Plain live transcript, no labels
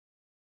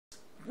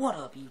What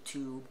up,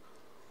 YouTube?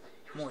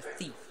 More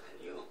thief.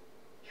 You.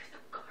 You're the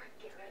guard,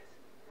 Garrett.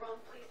 Wrong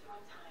place,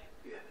 wrong time.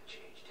 You haven't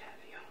changed, have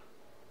you?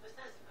 What's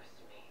that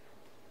supposed to mean?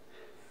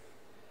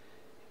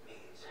 It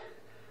means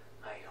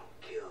I don't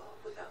kill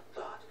without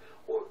thought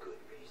or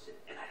good reason,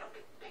 and I don't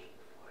get paid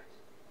for it.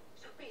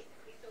 So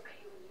basically, it's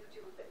okay when you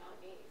do it, but not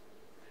me.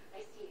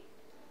 I see.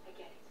 I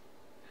get it.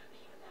 But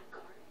even that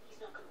guard, he's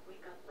not gonna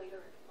wake up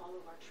later and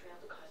follow our trail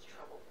to cause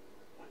trouble.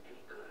 When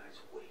any guards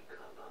wake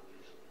up, I'm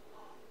usually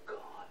long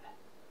gone.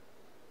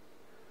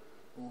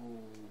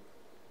 Ooh.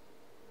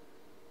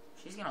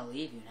 She's gonna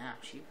leave you now.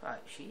 She's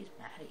mad at you,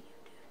 dude.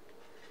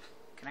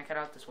 Can I cut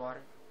out this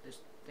water? This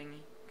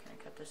thingy? Can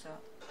I cut this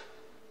out?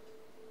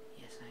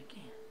 Yes, I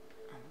can.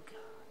 Oh my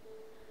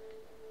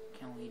god.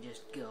 Can we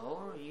just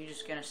go, or are you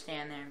just gonna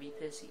stand there and be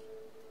pissy?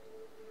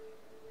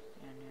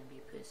 Stand there and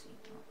be pissy.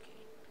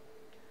 Okay.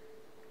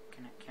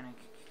 Can I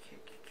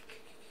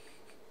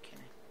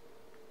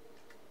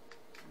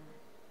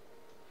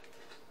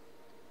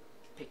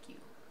pick you?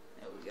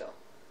 There we go.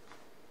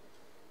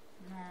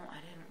 No, I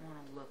didn't want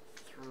to look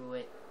through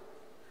it.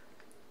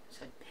 It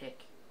said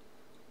pick.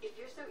 If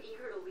you're so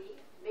eager to leave,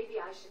 maybe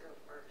I should go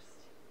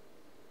first.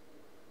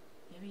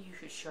 Maybe you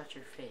should shut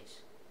your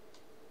face.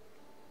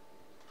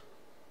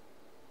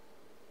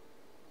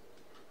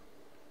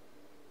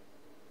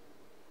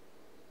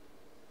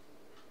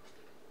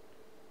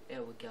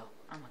 There we go.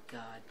 I'm a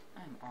god.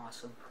 I'm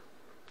awesome.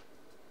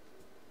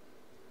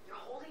 You're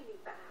holding me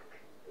back.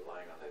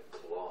 Relying on that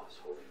claw's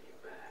holding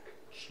you back.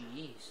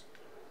 Jeez.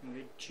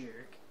 You're a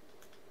jerk.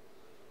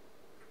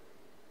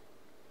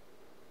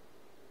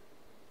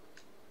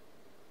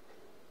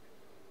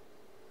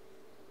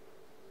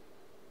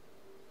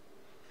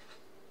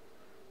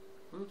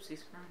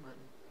 Oopsies, wrong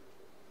button.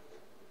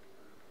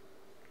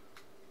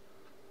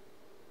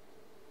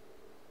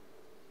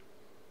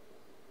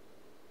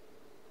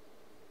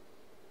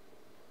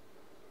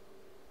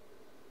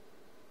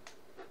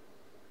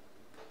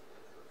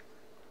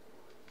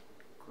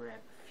 Grab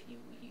a few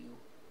of you.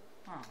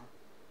 Aw.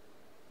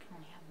 Can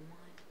only have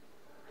one.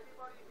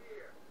 Anybody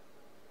here?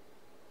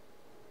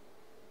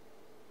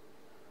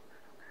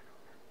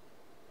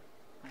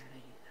 Why did I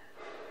do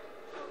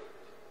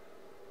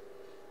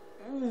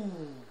that?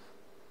 Ooh.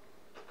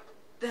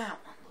 That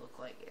one looked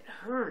like it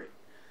hurt.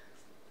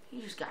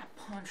 He just got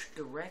punched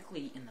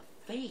directly in the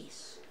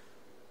face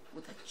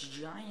with a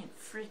giant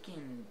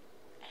freaking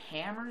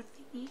hammer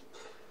thingy.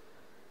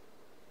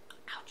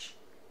 Ouch.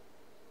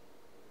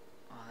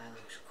 Oh, that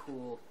looks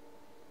cool.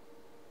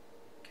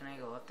 Can I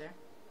go up there?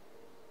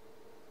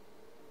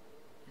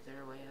 Is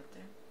there a way up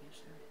there?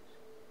 Yes, there is.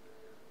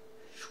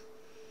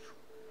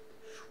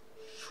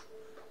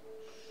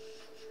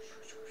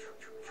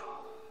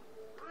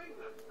 Ring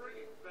the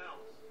frigging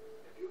bells.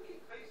 If you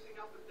keep pacing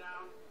up and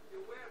down,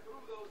 you'll wear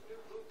through those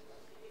new boots.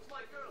 It's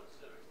my girl,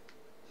 sir.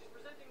 She's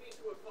presenting me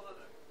to her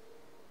father.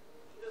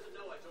 She doesn't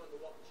know I joined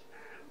the watch.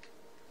 And?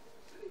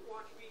 City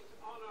watch means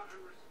honor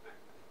and respect.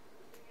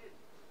 The thing is,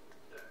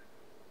 sir,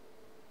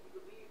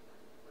 you believe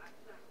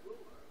that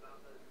rumor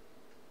about the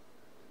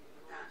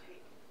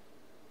take.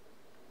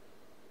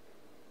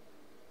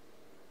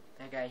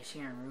 That guy's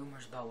hearing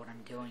rumors about what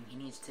I'm doing. He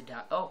needs to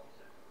die. Oh.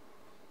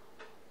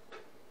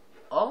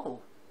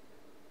 Oh.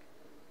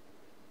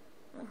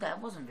 Well,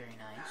 that wasn't very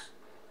nice.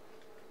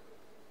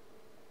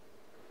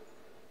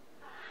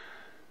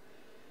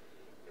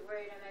 You're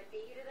worried I might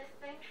beat you to this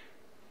thing?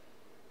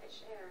 I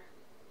share,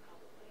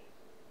 probably.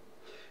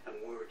 I'm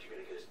worried you're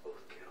gonna get us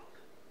both killed.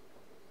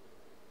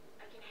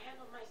 I can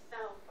handle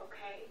myself,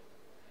 okay?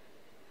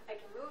 I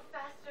can move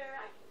faster,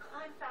 I can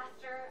climb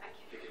faster, I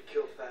can... You can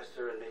kill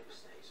faster and make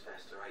mistakes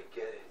faster, I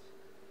get it.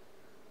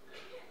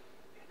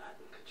 You're not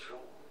in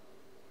control.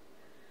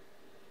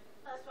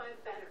 That's why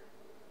I'm better.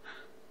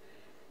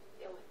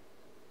 Deal with it.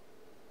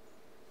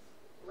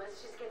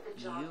 Let's just get the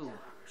job You done.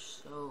 are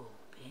so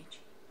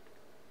bitchy.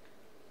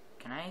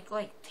 Can I,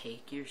 like,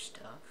 take your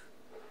stuff?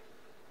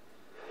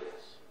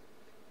 Yes.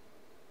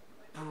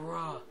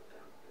 Bruh. Without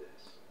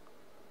this.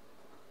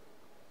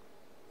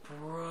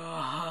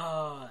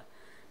 Bruh.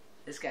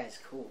 This guy's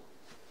cool.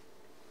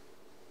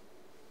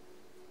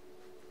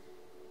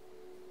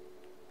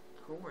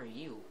 Who are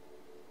you?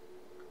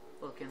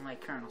 Looking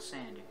like Colonel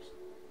Sanders.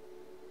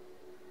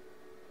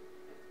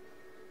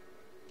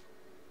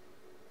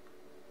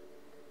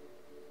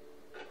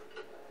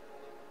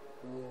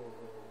 Ooh.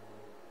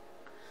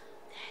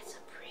 That's a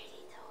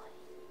pretty toy.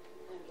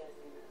 I'm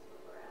guessing that's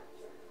what we're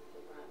after.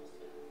 The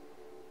brownstone.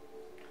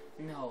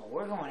 No,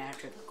 we're going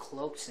after the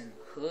cloaks and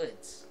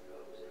hoods.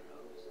 Rose and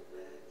Rose at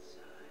that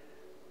side.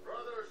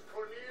 Brothers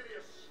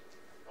Cornelius,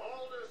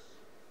 Aldous,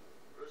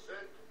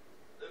 present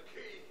the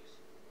keys.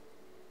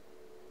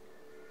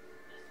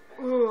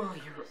 Oh,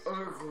 you're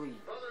ugly.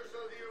 Brothers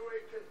of the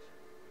awakened,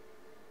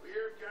 we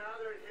are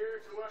gathered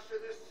here to usher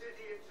this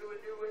city into a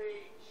new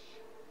age.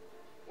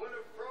 One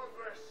of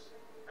progress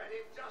and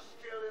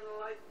industrial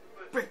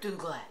enlightenment. Break through the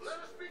glass. Let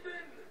us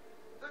begin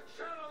the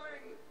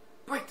channeling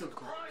Break through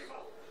the glass.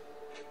 primal.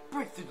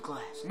 Break through the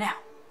glass. Now.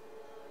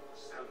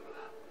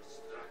 Sembla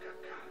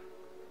Strakaka.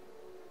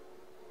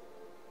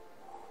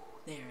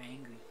 They're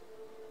angry.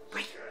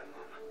 Sure,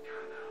 Mama.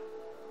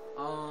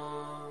 Come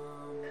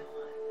on. Let's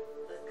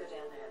go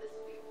down there. This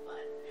will be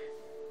fun.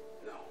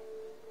 No.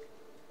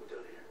 We're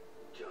done here.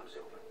 Job's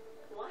over.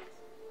 What?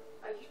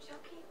 Are you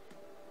joking?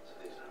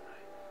 Something's not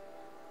right.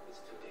 It's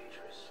too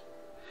dangerous.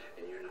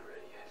 And you're not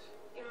ready yet.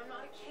 You know, I'm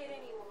not a kid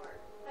anymore.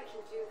 I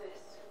can do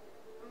this.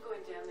 I'm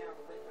going down there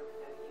with or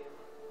without you.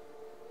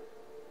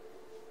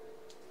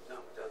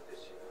 Not without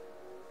this, you know.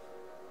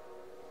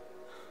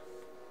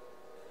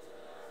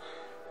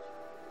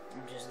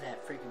 I'm just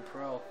that freaking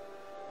pro.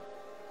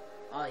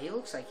 Oh, he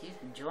looks like he's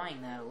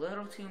enjoying that a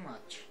little too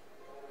much.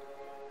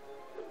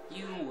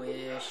 You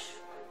wish.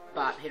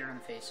 Bop, hit her in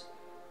the face.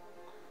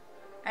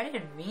 I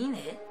didn't mean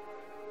it.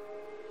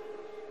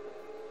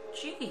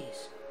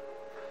 Jeez.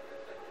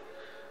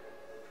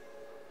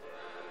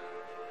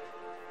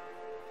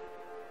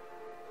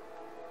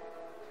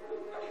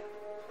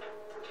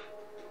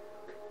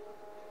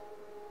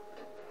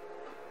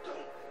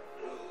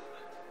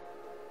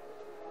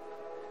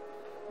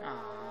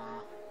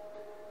 Aww.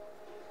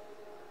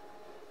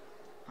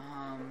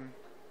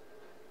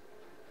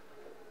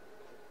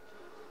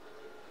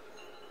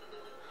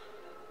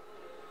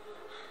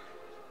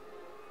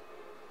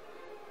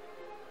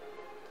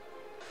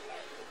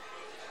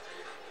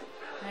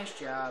 Nice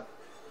job.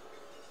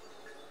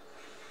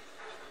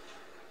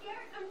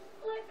 I'm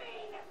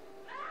slipping!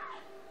 Ah!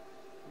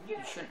 You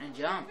shouldn't have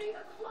jumped. Give me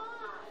the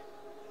claw!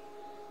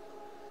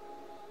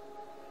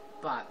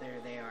 But there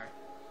they are.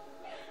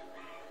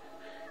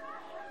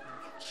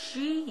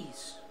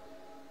 Jeez.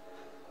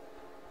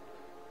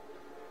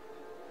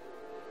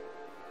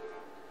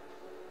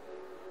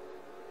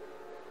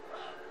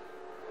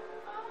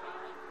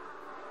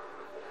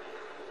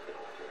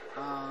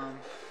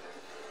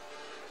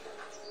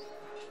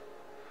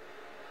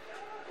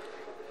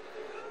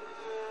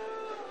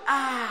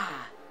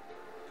 Ah.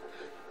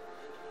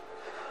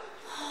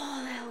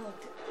 Oh, that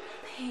looked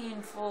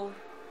painful.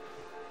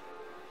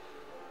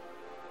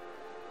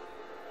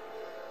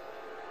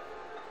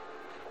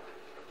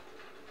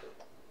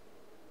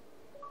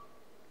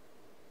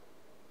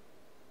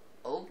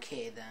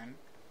 Okay then.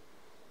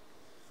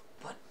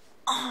 But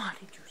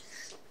did you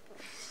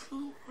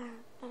see her?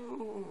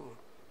 Oh.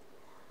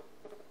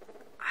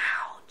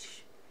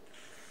 Ouch.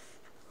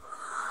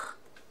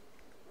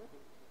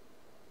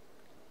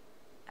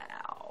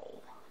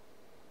 Ow.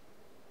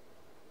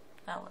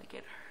 That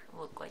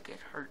looked like it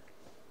hurt.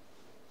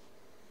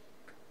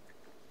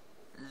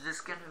 Is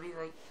this gonna be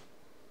like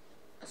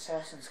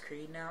Assassin's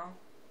Creed now?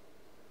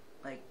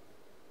 Like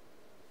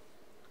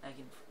I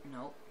can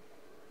nope.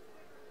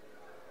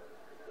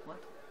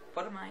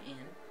 What am I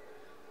in?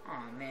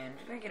 Oh man,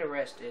 did I get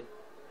arrested?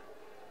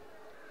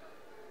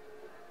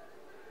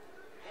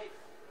 Hey.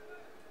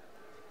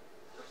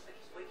 Looks like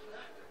he's waking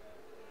up.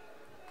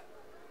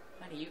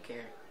 Why do you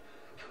care?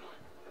 Come on.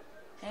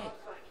 Hey,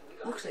 Stop slacking. We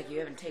got looks like you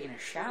haven't taken a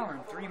shower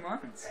in 3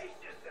 months. Face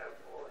yourself,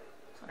 boy.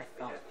 That's what I We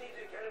thought. just need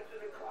to get him to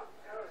the clock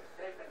tower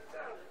safe and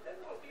sound, and then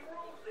we'll be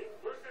rolling.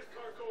 Where's this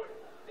car going?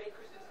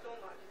 Baker's in Stone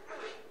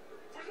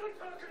Who's not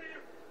talking to you?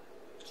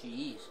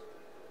 Jeez.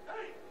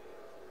 Hey!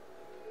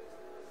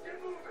 Get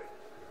moving!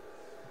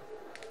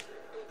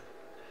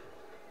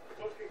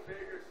 Fucking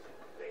beggars.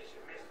 They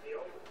should miss the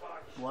old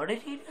box. What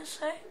did he just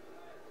say?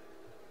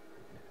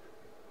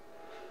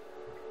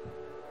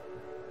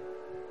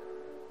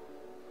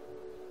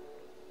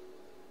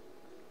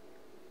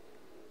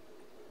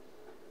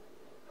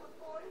 The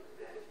boy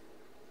said,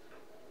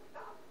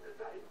 stop the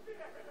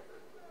nightmare.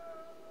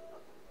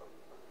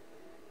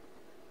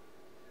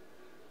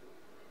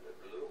 The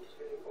gloom's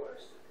getting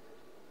worse.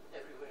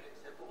 Everywhere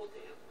except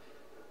Oldale.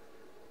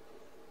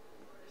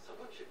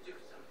 Someone should do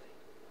something.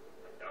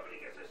 Nobody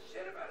gives a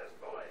shit about us,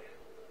 boy.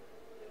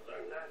 You'll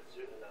learn that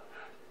soon enough.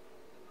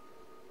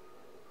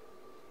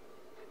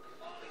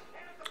 All he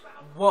cares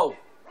about Whoa.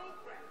 is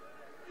progress.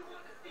 You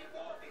want to see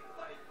more big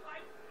bloody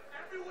pipes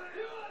everywhere?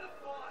 You are the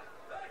boss.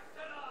 That's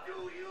enough.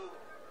 Do you?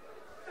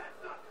 That's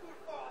not food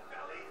for our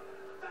bellies.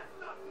 That's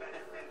not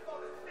medicine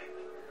for the sick.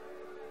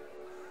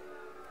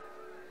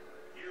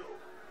 You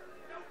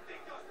don't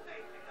think you're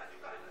safe because you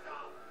got a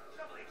job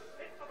shoveling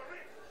shit for the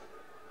rich.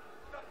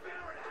 The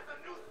Baron has a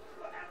noose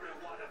for every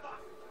one of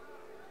us.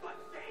 But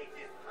change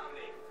is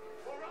coming.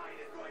 Orion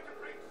is going to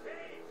bring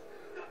change.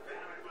 The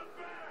Baron will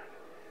burn.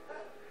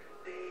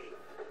 See?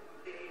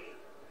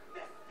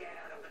 They're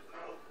scared of the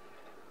truth.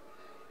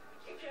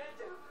 You can't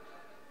do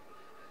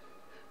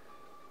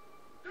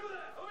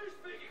that. Who are you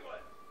speaking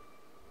with?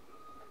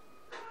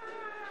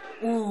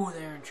 Ooh,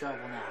 they're in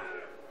trouble now.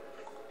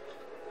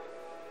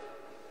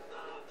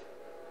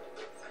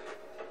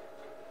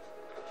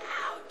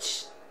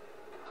 Ouch.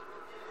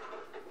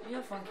 You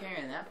have fun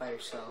carrying that by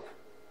yourself.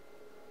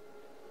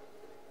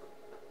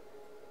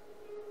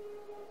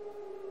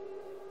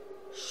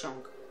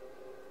 Shunk.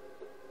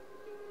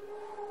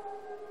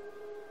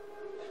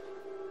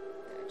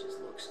 That just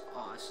looks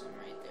awesome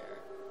right there.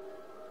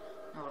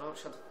 No, don't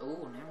show the...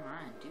 Oh, never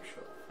mind. Do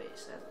show the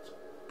face. That looks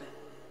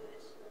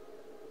badass.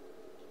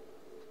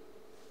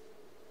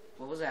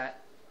 What was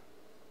that?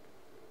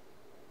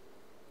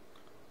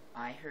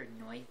 I heard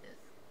noises.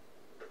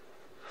 It's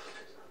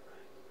not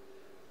right.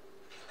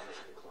 I'm gonna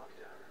take the clock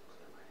down and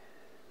clear my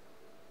head.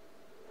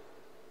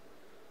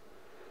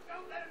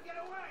 Don't let him get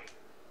away!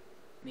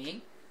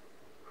 Me?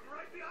 I'm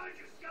right behind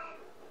you, scum!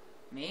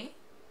 Me?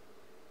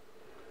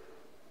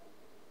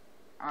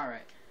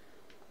 Alright.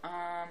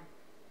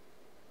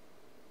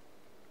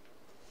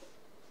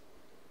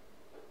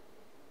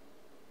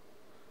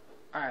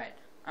 Alright.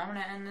 I'm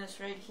gonna end this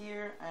right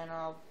here, and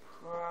I'll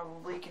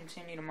probably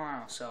continue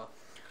tomorrow, so.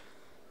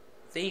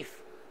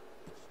 Thief.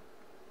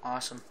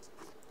 Awesome.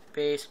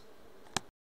 Peace.